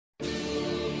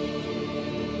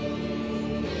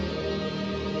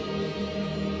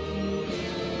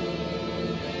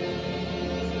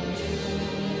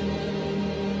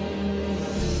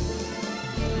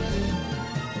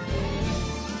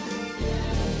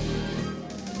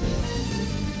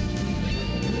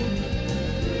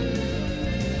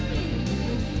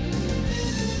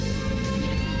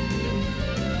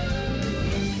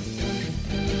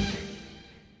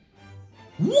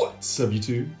What's up,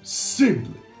 YouTube?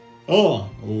 Simply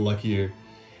Unlucky here.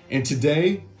 And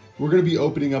today, we're going to be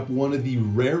opening up one of the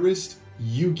rarest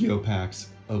Yu-Gi-Oh packs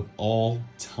of all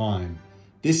time.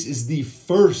 This is the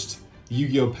first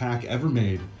Yu-Gi-Oh pack ever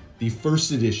made, the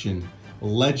first edition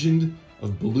Legend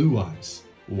of Blue Eyes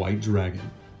White Dragon.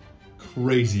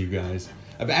 Crazy, you guys.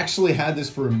 I've actually had this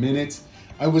for a minute.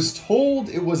 I was told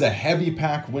it was a heavy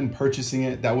pack when purchasing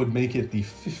it. That would make it the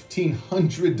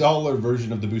 $1,500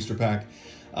 version of the booster pack.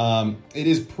 It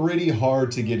is pretty hard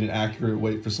to get an accurate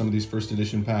weight for some of these first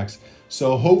edition packs.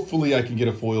 So hopefully I can get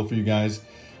a foil for you guys.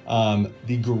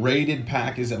 The graded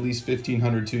pack is at least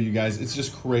 $1,500 too, you guys. It's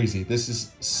just crazy. This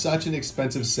is such an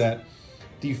expensive set.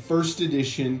 The first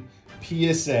edition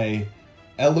PSA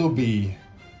LOB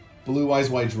Blue Eyes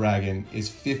White Dragon is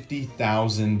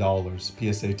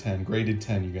 $50,000. PSA 10, graded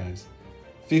 10, you guys.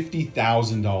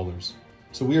 $50,000.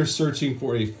 So we are searching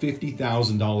for a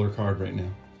 $50,000 card right now.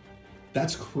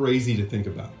 That's crazy to think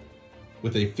about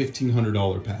with a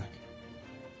 $1,500 pack.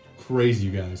 Crazy,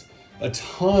 you guys. A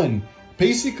ton.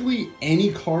 Basically, any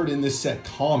card in this set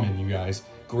common, you guys,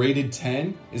 graded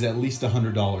 10 is at least a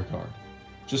 $100 card.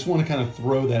 Just want to kind of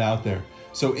throw that out there.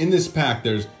 So in this pack,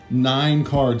 there's 9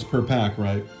 cards per pack,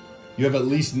 right? You have at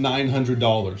least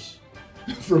 $900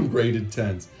 from graded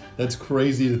 10s. That's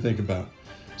crazy to think about.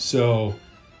 So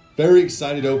very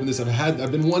excited to open this.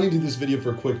 I've been wanting to do this video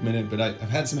for a quick minute, but I've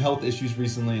had some health issues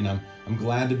recently, and I'm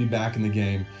glad to be back in the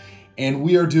game. And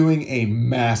we are doing a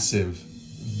massive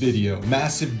video,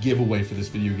 massive giveaway for this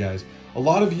video, guys. A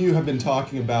lot of you have been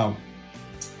talking about,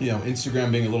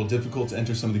 Instagram being a little difficult to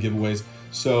enter some of the giveaways.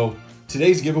 So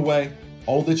today's giveaway,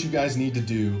 all that you guys need to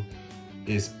do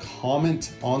is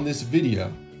comment on this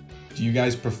video. Do you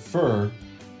guys prefer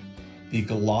the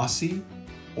glossy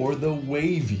or the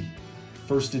wavy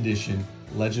first edition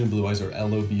Legend of Blue Eyes or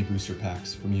LOB booster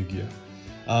packs from Yu-Gi-Oh?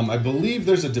 I believe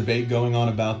there's a debate going on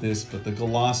about this, but the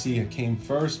glossy came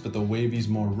first, but the wavy's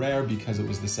more rare because it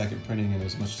was the second printing and it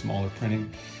was much smaller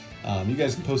printing. You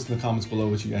guys can post in the comments below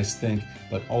what you guys think,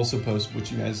 but also post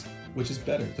which is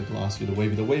better, the glossy or the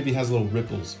wavy. The wavy has little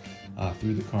ripples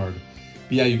through the card.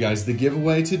 But yeah, you guys, the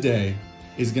giveaway today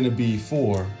is going to be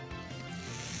for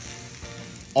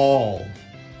all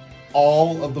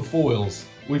of the foils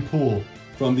we pull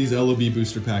from these LOB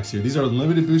booster packs here. These are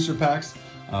limited booster packs,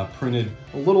 printed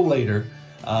a little later,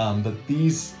 but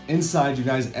these inside, you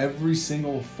guys, every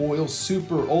single foil,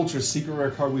 super, ultra, secret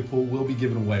rare card we pull will be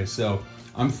given away. So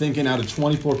I'm thinking out of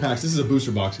 24 packs, this is a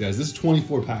booster box, guys. This is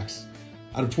 24 packs.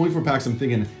 Out of 24 packs, I'm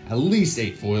thinking at least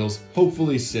 8 foils,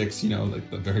 hopefully 6, like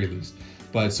the very least.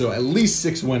 But so at least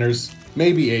 6 winners,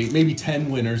 maybe 8, maybe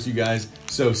 10 winners, you guys.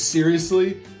 So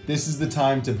seriously, this is the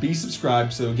time to be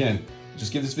subscribed. So again,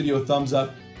 just give this video a thumbs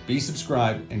up, be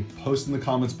subscribed, and post in the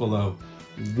comments below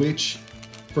which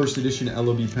first edition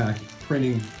LOB pack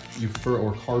printing you prefer,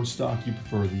 or cardstock you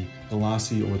prefer, the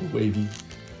glossy or the wavy.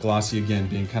 Glossy, again,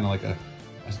 being kind of like a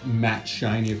matte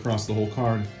shiny across the whole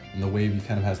card, and the wavy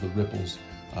kind of has the ripples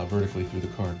vertically through the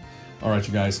card. All right,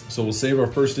 you guys, so we'll save our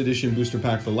first edition booster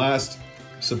pack for last.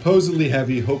 Supposedly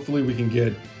heavy. Hopefully we can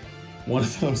get one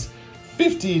of those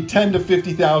 $10,000 to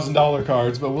 $50,000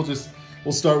 cards, but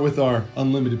we'll start with our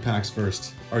unlimited packs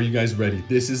first. Are you guys ready?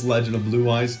 This is Legend of Blue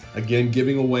Eyes. Again,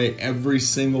 giving away every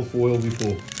single foil we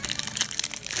pull.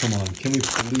 Come on, can we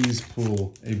please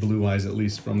pull a Blue Eyes at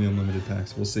least from the unlimited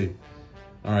packs? We'll see.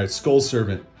 All right, Skull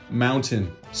Servant,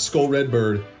 Mountain, Skull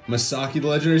Redbird, Masaki the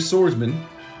Legendary Swordsman,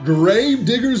 Grave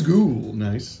Digger's Ghoul.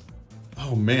 Nice.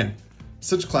 Oh man,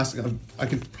 such a classic. I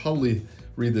could probably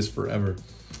read this forever.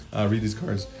 Read these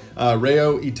cards.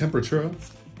 Rayo e Temperatura,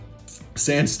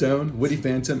 Sandstone, Witty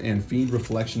Phantom, and Fiend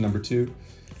Reflection #2.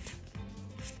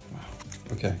 Wow.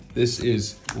 Okay, this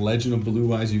is Legend of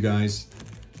Blue Eyes, you guys.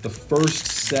 The first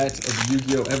set of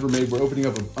Yu-Gi-Oh ever made. We're opening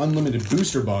up an unlimited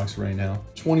booster box right now.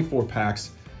 24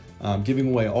 packs, giving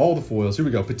away all the foils. Here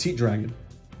we go. Petite Dragon,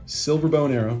 Silver Bow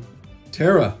and Arrow,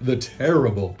 Terra the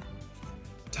Terrible,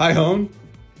 Tyhone,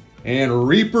 and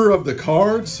Reaper of the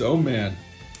Cards. Oh man,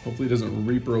 hopefully it doesn't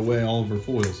Reaper away all of her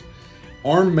foils.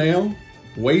 Armed Male,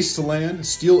 Wasteland,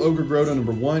 Steel Ogre Grotto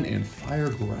 #1, and Fire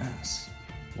Grass.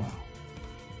 Wow.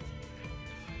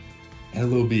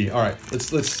 LOB. All right,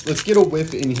 let's get a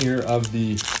whiff in here of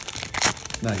the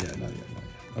not yet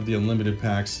of the unlimited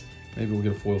packs. Maybe we'll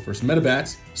get a foil first.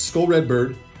 Metabats, Skull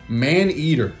Redbird, Man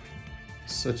Eater.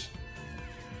 Such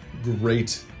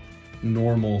great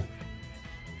normal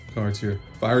cards here.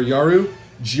 Fire Yaru,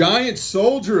 Giant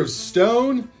Soldier of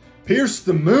Stone, Pierce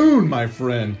the Moon, my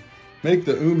friend. Make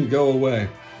the Umi go away.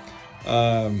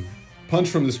 Punch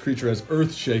from this creature has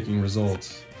earth-shaking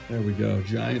results. There we go.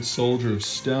 Giant Soldier of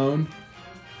Stone,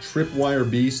 Tripwire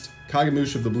Beast,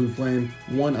 Kagamush of the Blue Flame,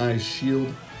 One Eye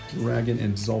Shield, Dragon,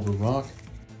 and Dissolver Rock.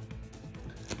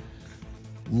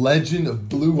 Legend of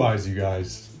Blue Eyes, you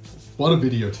guys. What a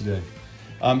video today.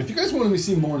 If you guys want to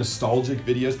see more nostalgic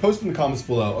videos, post in the comments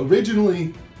below.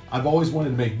 Originally, I've always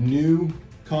wanted to make new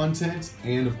content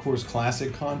and of course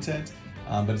classic content,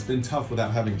 but it's been tough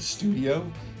without having a studio,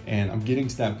 and I'm getting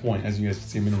to that point. As you guys can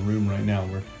see, I'm in a room right now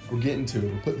where we're getting to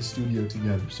it. We're putting the studio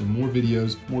together. So more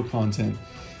videos, more content.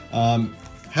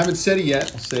 Haven't said it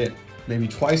yet. I'll say it maybe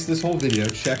twice this whole video.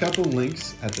 Check out the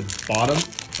links at the bottom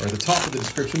or at the top of the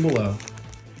description below.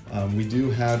 We do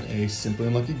have a Simply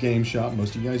Unlucky game shop,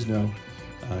 most of you guys know.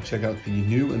 Check out the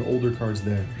new and older cards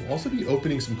there. We'll also be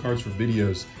opening some cards for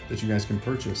videos that you guys can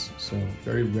purchase. So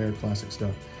very rare classic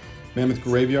stuff. Mammoth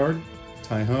Graveyard,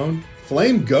 Tyhone,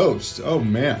 Flame Ghost. Oh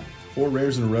man, 4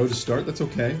 rares in a row to start. That's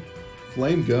okay.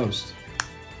 Flame Ghost.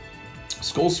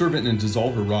 Skull Servant and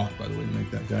Dissolver Rock, by the way, to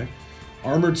make that guy.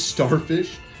 Armored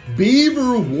Starfish,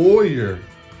 Beaver Warrior.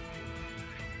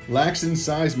 Lacks in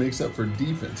size, makes up for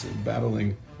defense in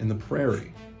battling in the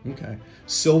prairie. Okay.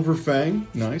 Silver Fang,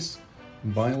 nice.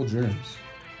 Vile Germs.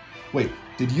 Wait,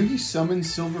 did Yugi summon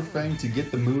Silver Fang to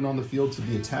get the moon on the field to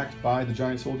be attacked by the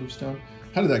Giant Soldier of Stone?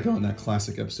 How did that go in that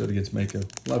classic episode against Mako?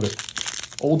 Love it.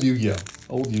 Old Yu-Gi-Oh!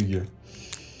 Old Yu-Gi-Oh!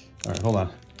 Alright, hold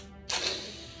on.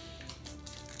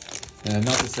 And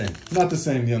not the same. Not the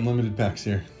same, the unlimited packs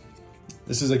here.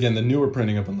 This is, again, the newer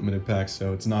printing of unlimited packs,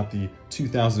 so it's not the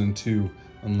 2002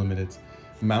 unlimited.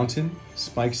 Mountain,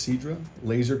 Spike Seadra,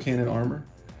 Laser Cannon Armor,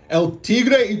 El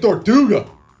Tigre y Tortuga.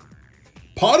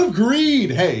 Pot of Greed.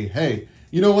 Hey,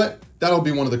 you know what? That'll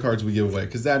be one of the cards we give away,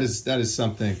 because that is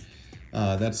something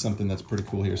that's pretty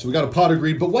cool here. So we got a Pot of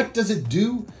Greed, but what does it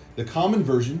do? The common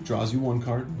version draws you 1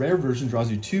 card, rare version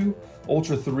draws you 2,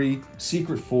 ultra 3,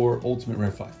 secret 4, ultimate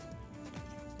rare 5.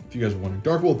 If you guys are wondering.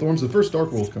 Dark World Thorns, the first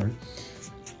Dark World card.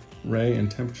 Ray and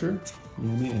Temperature,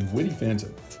 Yumi, and Witty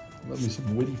Phantom. Love me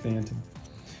some Witty Phantom.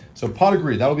 So Pot of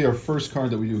Greed, that'll be our first card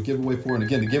that we do a giveaway for. And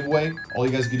again, the giveaway, all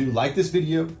you guys can do, like this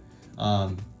video,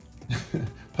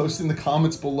 post in the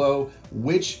comments below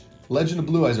which Legend of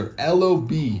Blue Eyes or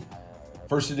LOB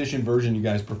first edition version you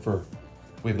guys prefer.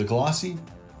 We have the glossy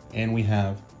and we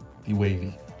have the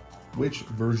wavy. Which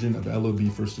version of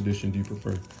LOB first edition do you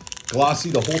prefer?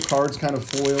 Glossy, the whole card's kind of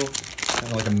foil, kind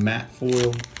of like a matte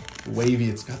foil. Wavy,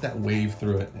 it's got that wave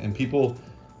through it. And people,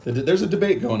 there's a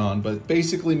debate going on, but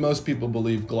basically most people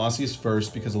believe glossy is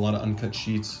first because a lot of uncut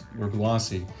sheets were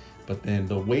glossy. But then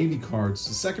the wavy cards,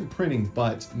 the second printing,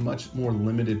 but much more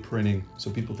limited printing.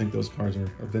 So people think those cards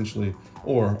are eventually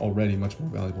or already much more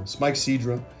valuable. Spike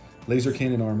Seadra, Laser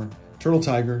Cannon Armor, Turtle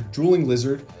Tiger, Drooling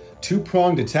Lizard,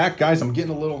 2-pronged attack. Guys, I'm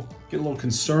getting a little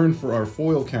concerned for our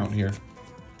foil count here.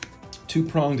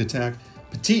 2-pronged attack,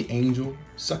 Petite Angel,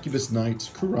 Succubus Knight,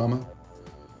 Kurama,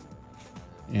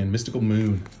 and Mystical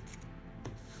Moon.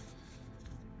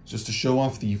 Just to show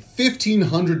off the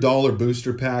 $1,500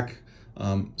 booster pack.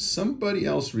 Somebody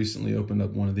else recently opened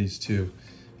up one of these too.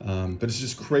 But it's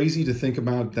just crazy to think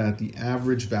about that the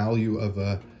average value of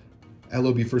a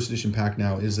LOB first edition pack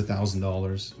now is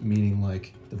 $1,000, meaning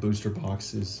like the booster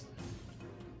box is,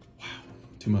 wow,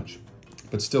 too much.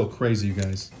 But still crazy, you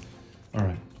guys. All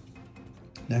right.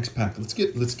 Next pack. Let's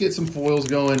get some foils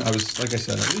going. I was, like I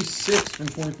said, at least 6 from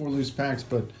 24 loose packs,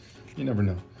 but you never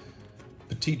know.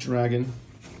 Petite Dragon,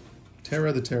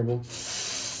 Terra the Terrible,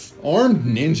 Armed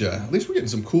Ninja. At least we're getting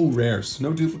some cool rares.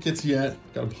 No duplicates yet.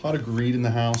 Got a Pot of Greed in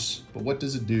the house, but what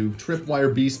does it do?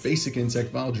 Tripwire Beast, Basic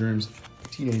Insect, Vile Germs,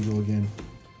 Petite Angel again.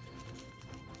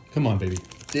 Come on, baby.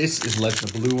 This is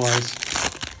Legend of Blue Eyes.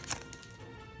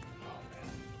 Oh, man.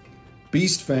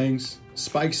 Beast Fangs,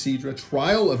 Spike Seadra,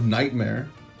 Trial of Nightmare.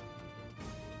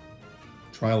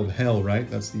 Trial of Hell, right?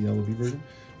 That's the LOB version.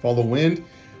 Follow Wind.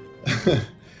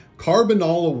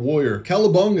 Carbonala Warrior.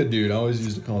 Cowabunga dude. I always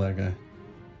used to call that guy.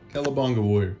 Cowabunga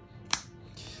Warrior.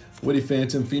 Witty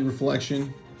Phantom. Fiend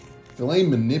Reflection. Flame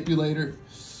Manipulator.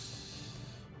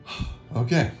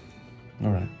 Okay. All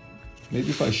right. Maybe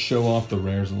if I show off the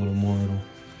rares a little more, it'll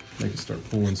make it start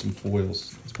pulling some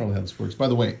foils. That's probably how this works. By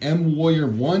the way, M Warrior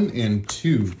 1 and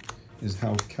 2 is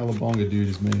how Cowabunga dude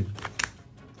is made.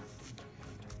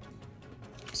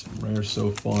 Some rares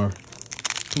so far.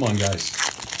 Come on, guys.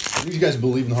 I need you guys to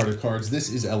believe in the heart of cards.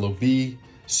 This is LOB.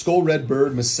 Skull Red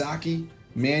Bird, Masaki,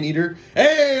 Maneater.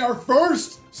 Hey, our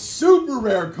first super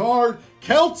rare card,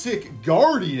 Celtic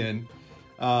Guardian.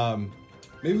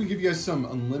 Maybe we give you guys some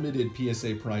unlimited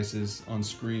PSA prices on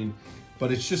screen,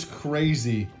 but it's just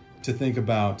crazy to think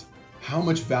about how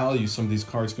much value some of these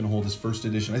cards can hold as first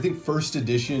edition. I think first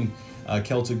edition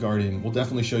Celtic Guardian, we'll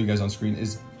definitely show you guys on screen,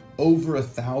 is over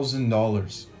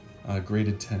 $1,000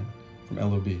 graded 10 from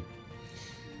LOB.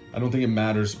 I don't think it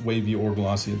matters wavy or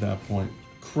glossy at that point.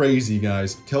 Crazy,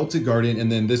 guys. Celtic Guardian,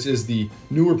 and then this is the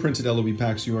newer printed LOB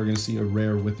pack, so you are going to see a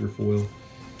rare with their foil.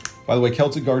 By the way,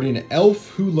 Celtic Guardian,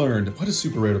 Elf Who Learned. What a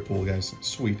super rare to pull, guys.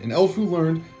 Sweet. An elf who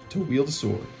learned to wield a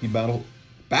sword. He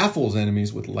baffles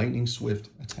enemies with lightning swift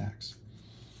attacks.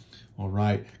 All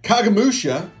right.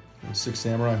 Kagamusha, 6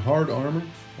 Samurai, hard armor,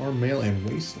 arm mail, and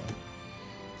waistline.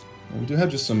 We do have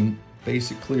just some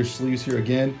basic clear sleeves here.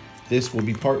 Again, this will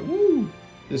be part,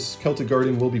 this Celtic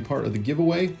Guardian will be part of the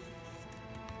giveaway.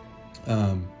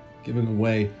 Giving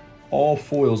away all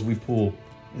foils we pull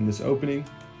in this opening.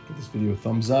 Give this video a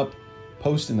thumbs up.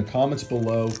 Post in the comments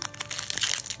below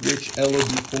which LOB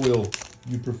foil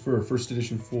you prefer. First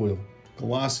edition foil,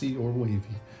 glossy or wavy.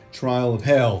 Trial of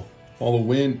Hell. Follow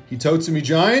Win. Hitotsu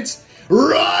Giants.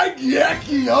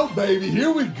 Raigeki. Oh, baby.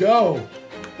 Here we go.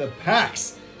 The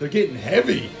packs. They're getting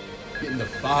heavy. Getting the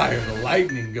fire, the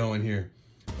lightning going here.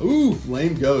 Ooh,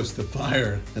 Flame Ghost, the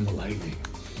fire and the lightning.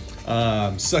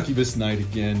 Succubus Knight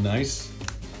again. Nice.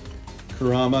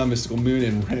 Kurama, Mystical Moon,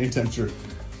 and Rain Tempter.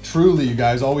 Truly, you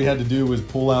guys, all we had to do was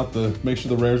pull out make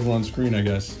sure the rares were on screen, I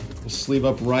guess. We'll sleeve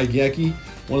up Raigeki,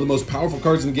 one of the most powerful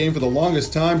cards in the game for the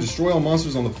longest time. Destroy all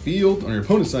monsters on the field, on your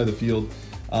opponent's side of the field.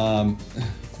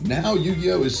 Now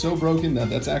Yu-Gi-Oh! Is so broken that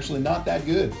that's actually not that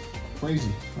good.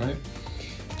 Crazy, right?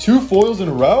 2 foils in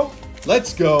a row?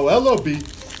 Let's go, LOB.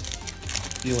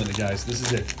 Feeling it, guys. This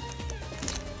is it.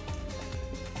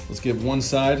 Let's give one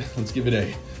side. Let's give it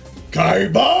a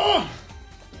KAIBA!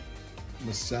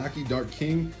 Masaki, Dark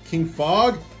King, King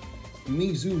Fog,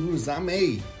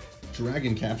 Mizuruzame,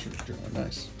 Dragon Capture.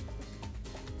 Nice.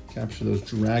 Capture those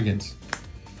dragons.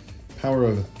 Power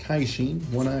of Kaishin,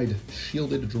 One-Eyed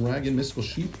Shielded Dragon, Mystical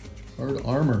Sheep, Hard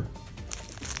Armor.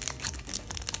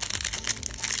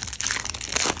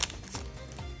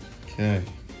 Okay.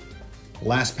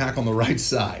 Last pack on the right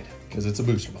side, because it's a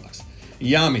booster box.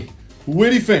 Yami,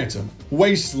 Witty Phantom,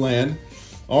 Wasteland,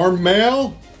 Arm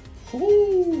Mail,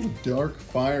 Dark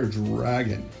Fire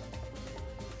Dragon.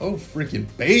 Oh, freaking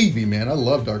baby, man. I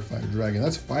love Dark Fire Dragon.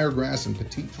 That's Firegrass and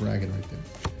Petite Dragon right there.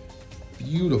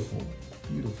 Beautiful.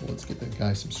 Beautiful. Let's get that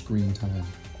guy some screen time.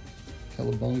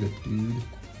 Cowabunga, dude.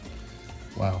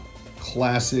 Wow.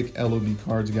 Classic LOB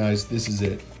cards, guys. This is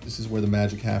it. This is where the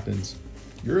magic happens.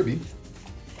 Yurabi.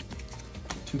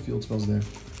 2 field spells there.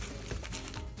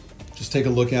 Just take a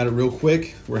look at it real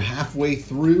quick. We're halfway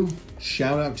through.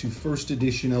 Shout out to first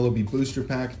edition LOB booster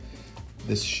pack.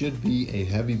 This should be a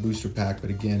heavy booster pack, but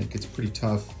again, it gets pretty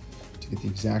tough to get the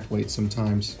exact weight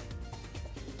sometimes.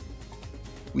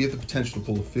 We have the potential to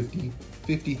pull a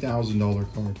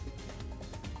 $50,000 card.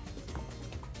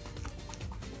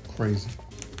 Crazy.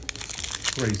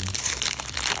 Crazy.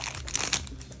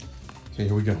 Okay,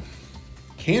 here we go.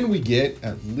 Can we get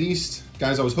at least,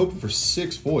 guys, I was hoping for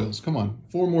 6 foils. Come on,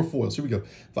 4 more foils. Here we go.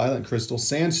 Violet Crystal,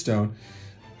 Sandstone,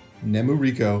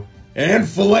 Nemuriko, and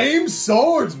Flame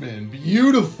Swordsman.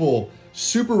 Beautiful.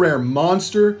 Super rare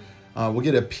monster. We'll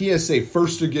get a PSA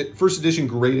first edition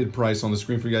graded price on the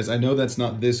screen for you guys. I know that's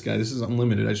not this guy. This is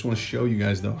unlimited. I just want to show you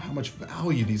guys, though, how much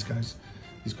value these cards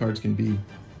can be.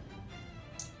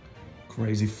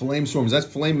 Crazy. Flame Swordsman.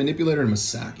 That's Flame Manipulator and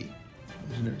Masaki.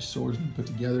 Legendary Swordsman put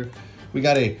together. We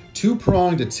got a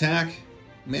 2-pronged attack.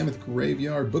 Mammoth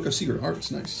Graveyard. Book of Secret Arts.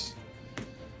 Nice.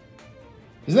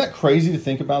 Isn't that crazy to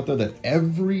think about, though, that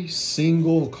every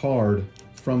single card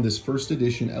from this first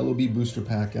edition LOB booster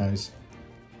pack, guys,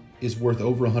 is worth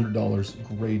over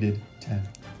 $100, graded 10.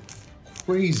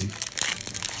 Crazy.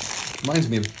 Reminds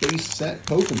me of base set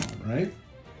Pokemon, right?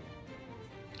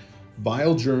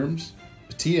 Vile Germs,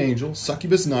 Petite Angel,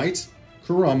 Succubus Knights,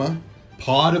 Kurama,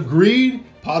 Pot of Greed.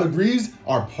 Pot of Greeds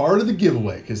are part of the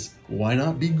giveaway, because why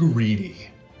not be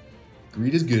greedy?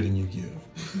 Greed is good in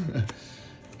Yu-Gi-Oh!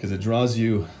 Because it draws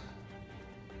you...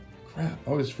 Crap, I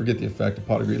always forget the effect of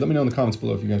Pot of Greed. Let me know in the comments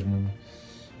below if you guys remember.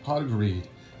 Pot of Greed.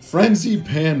 Frenzy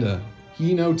Panda.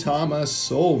 Hinotama,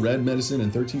 Soul, Red Medicine,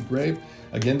 and 13th Grave.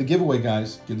 Again, the giveaway,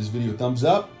 guys. Give this video a thumbs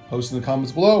up. Post in the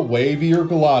comments below. Wavy or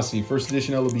glossy. First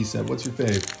edition LOB set. What's your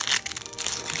fave?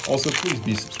 Also, please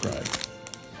be subscribed.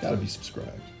 Gotta be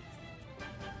subscribed.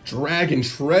 Dragon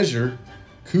Treasure.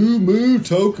 Kumu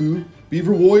Toku.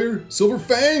 Beaver Warrior. Silver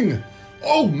Fang.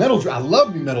 Oh, Metal Dragon. I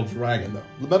love the Metal Dragon, though.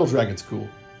 The Metal Dragon's cool.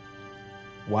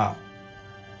 Wow.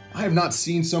 I have not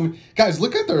seen so many. Guys,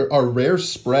 look at our rare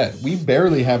spread. We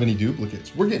barely have any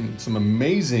duplicates. We're getting some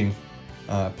amazing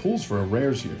pulls for our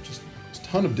rares here. Just a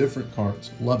ton of different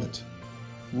cards. Love it.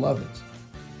 Love it.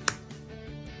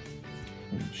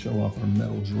 Show off our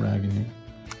Metal Dragon here.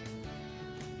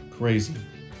 Crazy.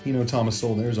 Hinotama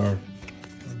Soul. There's our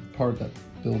part that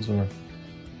builds our...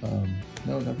 no,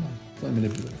 never mind. Flame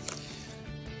Manipulator.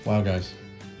 Wow, guys.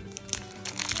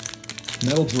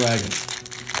 Metal Dragon.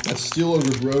 That's still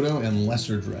over Grotto and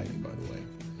Lesser Dragon, by the way.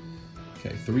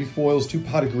 Okay, 3 foils, 2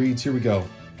 pot of greeds. Here we go.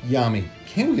 Yami.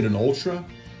 Can we get an ultra?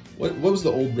 What was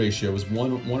the old ratio? Was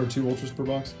one or 2 ultras per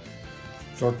box?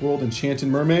 Dark World, Enchanted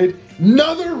Mermaid.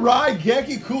 Another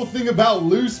Raigeki. Cool thing about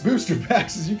loose booster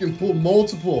packs is you can pull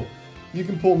multiple. You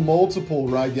can pull multiple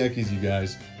Raigekis, you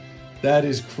guys. That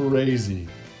is crazy.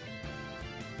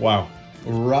 Wow.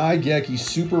 Raigeki,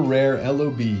 super rare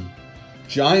LOB.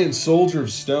 Giant Soldier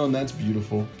of Stone, that's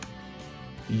beautiful.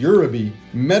 Urabi,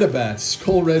 Metabat,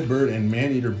 Skull Red Bird, and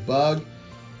Maneater Bug.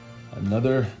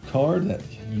 Another card that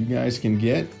you guys can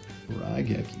get.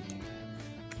 Raigeki.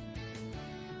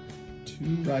 2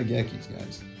 Raigekis,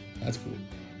 guys. That's cool.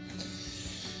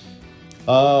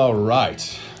 All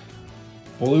right.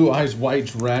 Blue Eyes White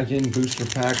Dragon booster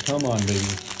pack. Come on, baby.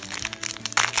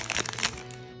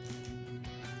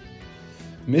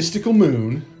 Mystical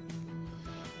Moon.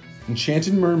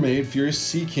 Enchanted Mermaid, Furious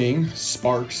Sea King,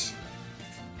 Sparks.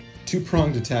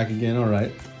 2-pronged attack again, all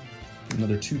right.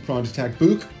 Another 2-pronged attack.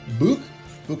 Book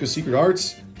of Secret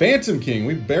Arts. Phantom King,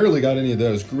 we barely got any of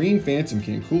those. Green Phantom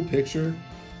King, cool picture.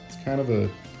 It's kind of a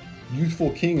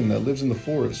youthful king that lives in the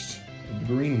forest of the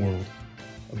green world.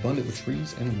 Abundant with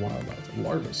trees and wildlife.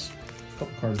 Larvas. A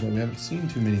couple cards that we haven't seen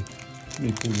too many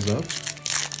pulls of.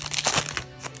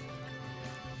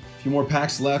 A few more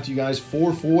packs left, you guys.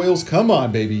 4 foils. Come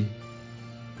on, baby.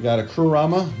 We got a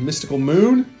Kurama, Mystical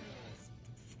Moon,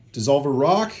 Dissolver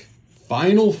Rock,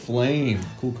 Final Flame.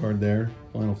 Cool card there.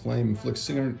 Final Flame inflicts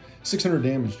 600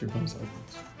 damage to your opponent's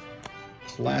items.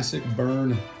 Classic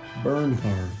burn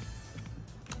card.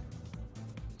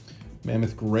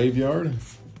 Mammoth Graveyard.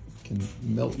 Can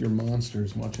melt your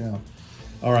monsters. Watch out.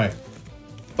 All right.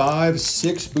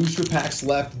 6 booster packs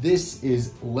left. This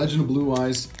is Legend of Blue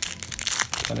Eyes.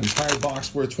 An entire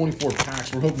box worth 24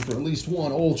 packs. We're hoping for at least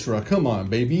 1 Ultra. Come on,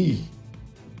 baby.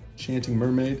 Enchanting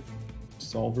Mermaid.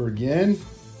 Solver again.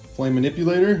 Flame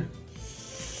Manipulator.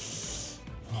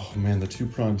 Oh, man, the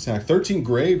 2-pronged attack. 13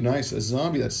 Grave. Nice. A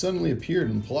zombie that suddenly appeared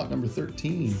in plot number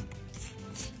 13.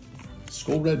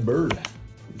 Skull Red Bird.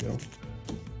 There we go.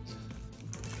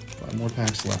 5 more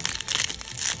packs left.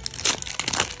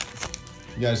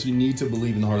 You guys, you need to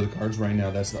believe in the heart of the cards right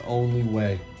now. That's the only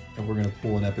way that we're going to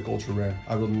pull an epic ultra rare.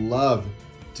 I would love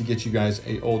to get you guys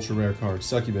a ultra rare card.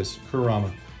 Succubus,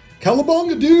 Kurama,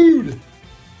 Cowabunga, dude!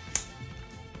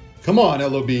 Come on,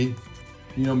 LOB. You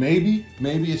know, maybe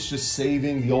it's just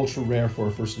saving the ultra rare for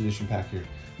a first edition pack here.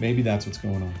 Maybe that's what's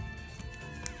going on.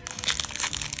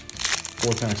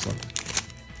 4 packs left.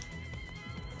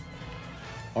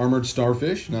 Armored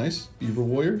Starfish, nice. Beaver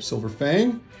Warrior, Silver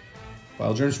Fang,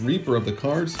 Vileger's Reaper of the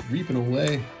cards, reaping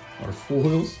away our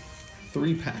foils.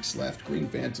 3 packs left. Green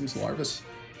Phantoms, Larvas,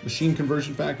 Machine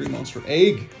Conversion Factory, Monster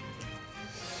Egg.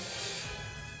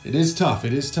 It is tough.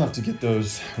 It is tough to get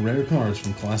those rare cards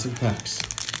from classic packs.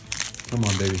 Come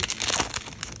on, baby.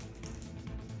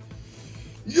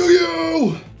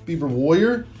 Yo-Yo! Beaver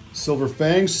Warrior, Silver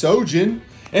Fang, Sojin,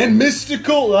 and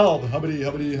Mystical Elf. Hubbity.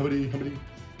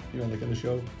 You know, like on the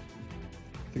show?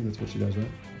 I think that's what she does, right?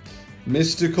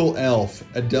 Mystical Elf.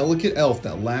 A delicate elf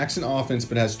that lacks in offense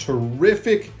but has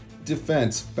terrific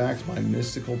defense backed by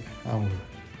mystical power.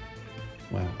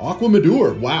 Wow. Aqua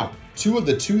Madoor. Wow. 2 of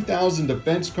the 2,000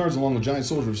 defense cards along with Giant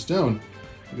Soldier of Stone.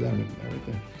 Look at that right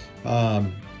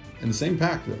there. In the same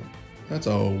pack, though. That's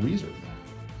a Weezer.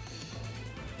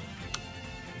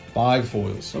 5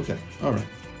 foils. Okay. All right.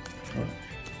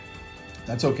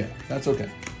 That's okay.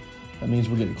 That means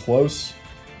we're getting close.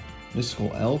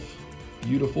 Mystical Elf.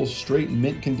 Beautiful, straight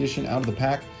mint condition out of the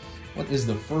pack. What is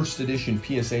the first edition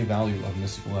PSA value of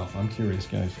Mystical Elf? I'm curious,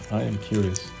 guys. I am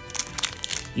curious.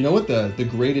 You know what? The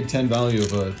graded 10 value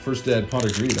of a first ed pot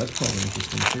of greed, that's probably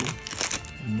interesting too.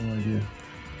 I have no idea.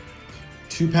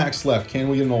 2 packs left. Can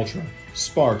we get an ultra?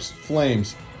 Sparks,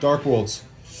 Flames, Dark Worlds.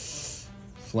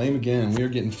 Flame again. We are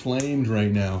getting flamed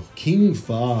right now. King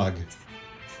Fog.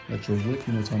 Electroblick,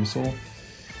 you know, Tom Soul.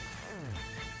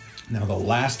 Now the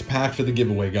last pack for the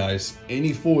giveaway, guys.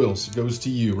 Any foils goes to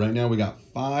you. Right now we got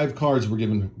 5 cards we're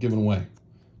giving away.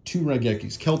 2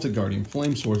 Raigekis, Celtic Guardian,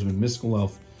 Flame Swordsman, Mystical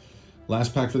Elf.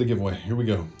 Last pack for the giveaway. Here we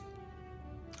go.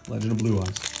 Legend of Blue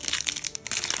Eyes.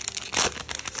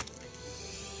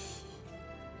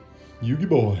 Yugi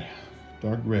Boy.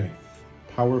 Dark Gray.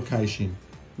 Power of Kaishin.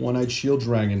 One-Eyed Shield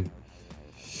Dragon.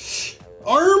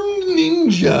 Armed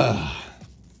Ninja.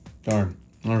 Darn.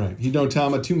 Alright.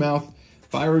 Hinotama, Two Mouth,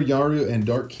 Fire Yaru, and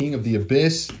Dark King of the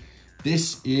Abyss.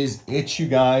 This is it, you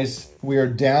guys. We are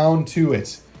down to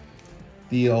it.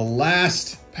 The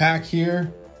last pack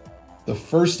here. The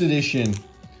first edition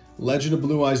Legend of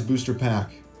Blue Eyes booster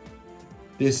pack.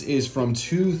 This is from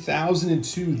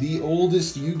 2002, the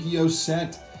oldest Yu-Gi-Oh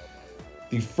set.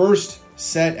 The first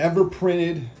set ever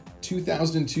printed,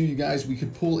 2002, you guys. We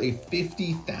could pull a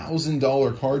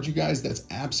 $50,000 card, you guys. That's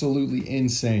absolutely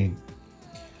insane.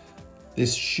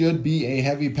 This should be a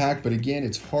heavy pack, but again,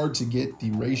 it's hard to get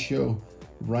the ratio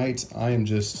right. I'm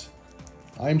just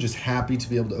happy to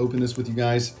be able to open this with you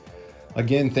guys.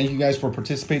 Again, thank you guys for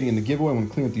participating in the giveaway. I'm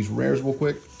gonna clean up these rares real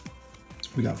quick.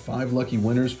 We got 5 lucky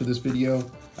winners for this video.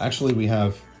 Actually, we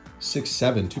have 6,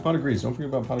 7, 2 pot of grease. Don't forget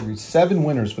about pot of grease. 7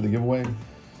 winners for the giveaway.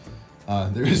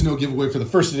 There is no giveaway for the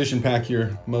first edition pack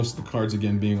here. Most of the cards,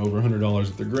 again, being over $100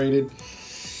 if they're graded.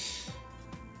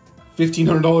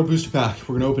 $1,500 booster pack.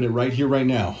 We're gonna open it right here, right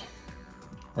now.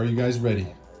 Are you guys ready?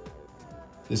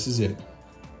 This is it.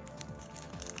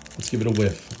 Let's give it a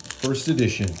whiff. First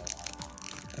edition,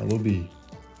 LOB.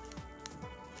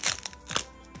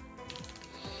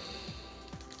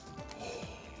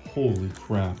 Holy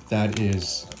crap, that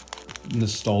is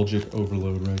nostalgic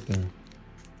overload right there.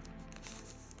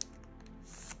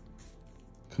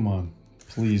 Come on,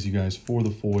 please, you guys, for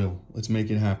the foil. Let's make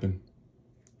it happen.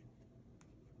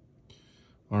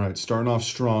 All right, starting off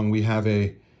strong, we have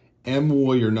a M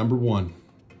Warrior #1,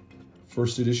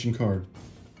 first edition card.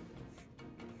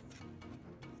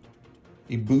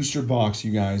 A booster box,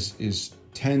 you guys, is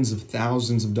tens of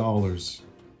thousands of dollars.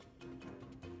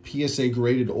 PSA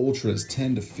graded Ultra is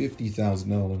 $10,000 to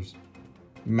 $50,000.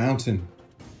 Mountain.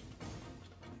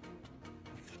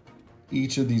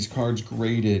 Each of these cards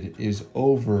graded is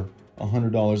over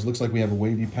 $100. Looks like we have a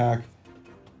wavy pack.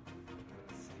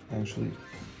 Actually,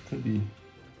 could be.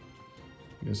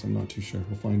 I guess I'm not too sure.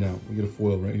 We'll find out. We'll get a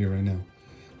foil right here, right now.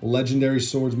 Legendary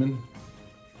Swordsman.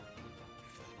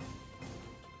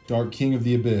 Dark King of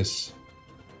the Abyss.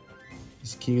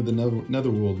 This King of the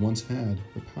Netherworld once had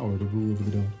the power to rule over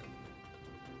the dark.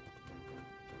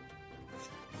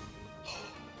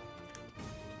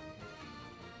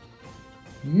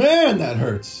 Man, that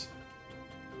hurts.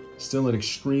 Still an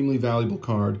extremely valuable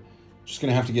card. Just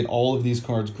gonna have to get all of these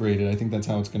cards graded. I think that's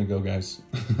how it's gonna go, guys.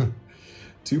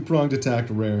 2-pronged attack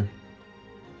rare.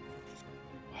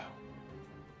 Wow.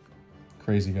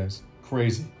 Crazy, guys.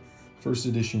 Crazy. First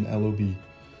edition LOB.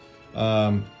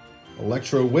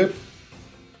 Electro Whip,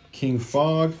 King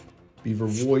Fog, Beaver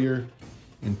Warrior,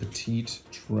 and Petite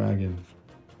Dragon.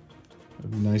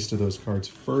 That'd be nice to those cards.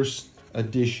 First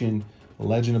edition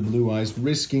Legend of Blue Eyes,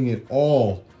 risking it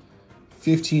all.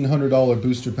 $1,500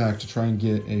 booster pack to try and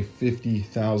get a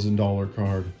 $50,000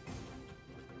 card.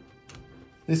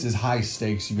 This is high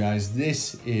stakes, you guys.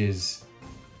 This is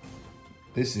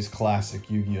classic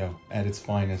Yu-Gi-Oh! At its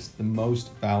finest. The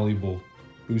most valuable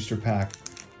booster pack.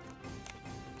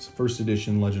 It's first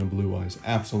edition Legend of Blue Eyes.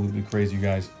 Absolutely crazy, you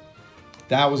guys.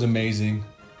 That was amazing.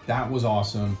 That was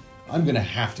awesome. I'm gonna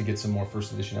have to get some more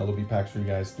first edition LOB packs for you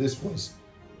guys. This was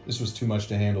too much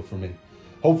to handle for me.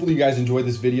 Hopefully you guys enjoyed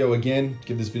this video. Again,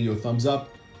 give this video a thumbs up.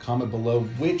 Comment below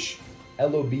which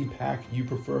LOB pack you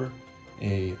prefer.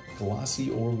 A glossy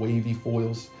or wavy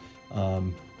foils.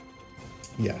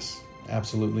 Yes,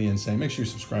 absolutely insane. Make sure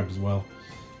you subscribe as well.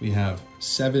 We have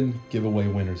 7 giveaway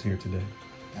winners here today.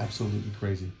 Absolutely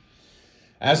crazy.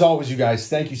 As always, you guys,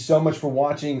 thank you so much for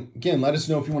watching. Again, let us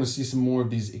know if you want to see some more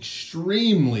of these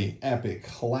extremely epic,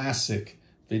 classic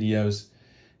videos.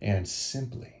 And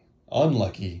Simply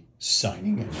Unlucky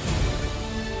signing in.